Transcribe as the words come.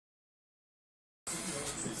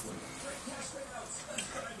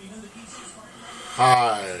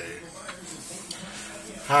Hi.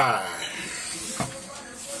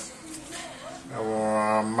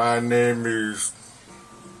 My name is,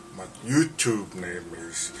 my YouTube name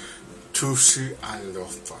is Tusi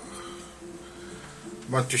Alofa.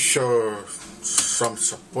 I want to show some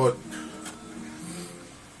support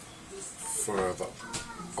for the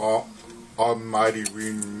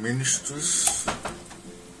Almightywind Ministries,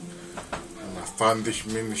 and I found this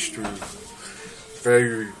ministry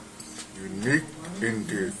very unique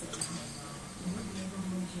indeed.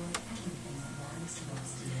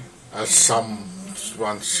 As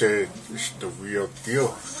someone said, it's the real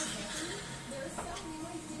deal.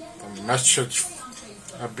 The message,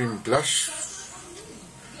 I've been blessed.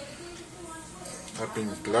 I've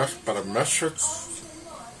been blessed by the message.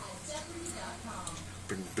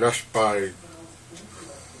 Been blessed by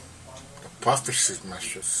the prophecy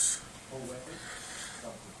message.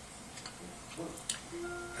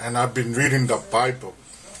 And I've been reading the Bible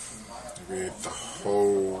with the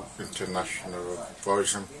whole International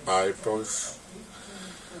Version Bibles,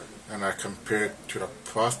 and I compare it to the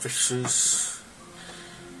prophecies,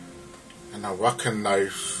 and I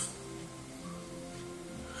recognize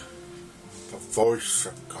the voice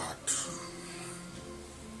of God.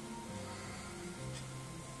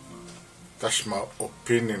 That's my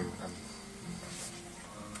opinion,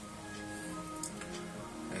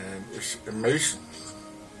 and it's amazing.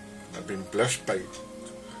 I've been blessed by it,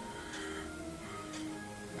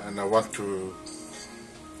 and I want to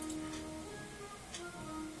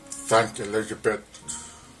thank Elizabeth,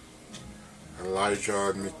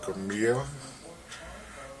 Elijah, Nicomia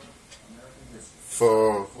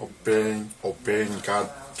for obeying God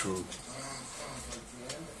to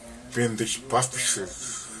bring these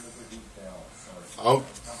prophecies out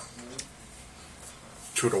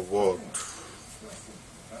to the world.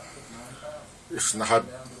 It's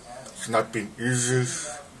not been easy,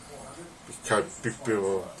 because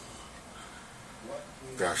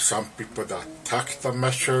there are some people that attack the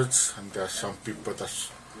message, and there are some people that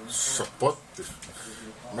support the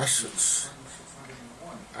message.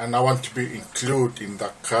 And I want to be included in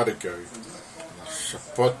that category.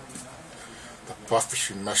 Support the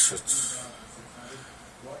prophecy message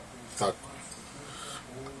that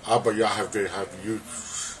Abba Yahweh have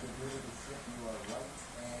used.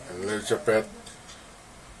 Elizabeth,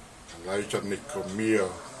 Elijah, Nicomia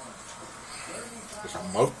is a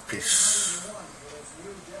mouthpiece.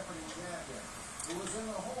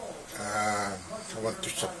 I want to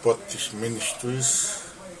support these ministries.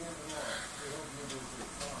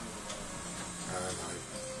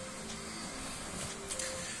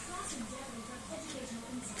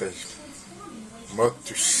 There's more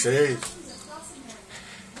to say.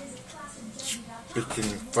 Speaking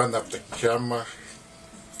in front of the camera,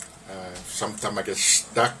 sometimes I get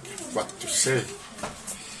stuck what to say.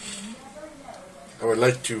 I would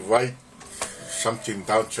like to write something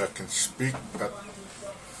down so I can speak, but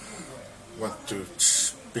I want to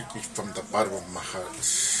speak it from the bottom of my heart.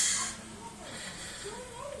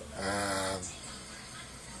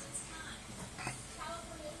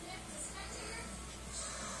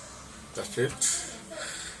 That's it.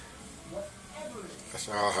 That's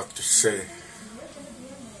all I have to say.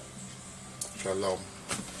 Shalom.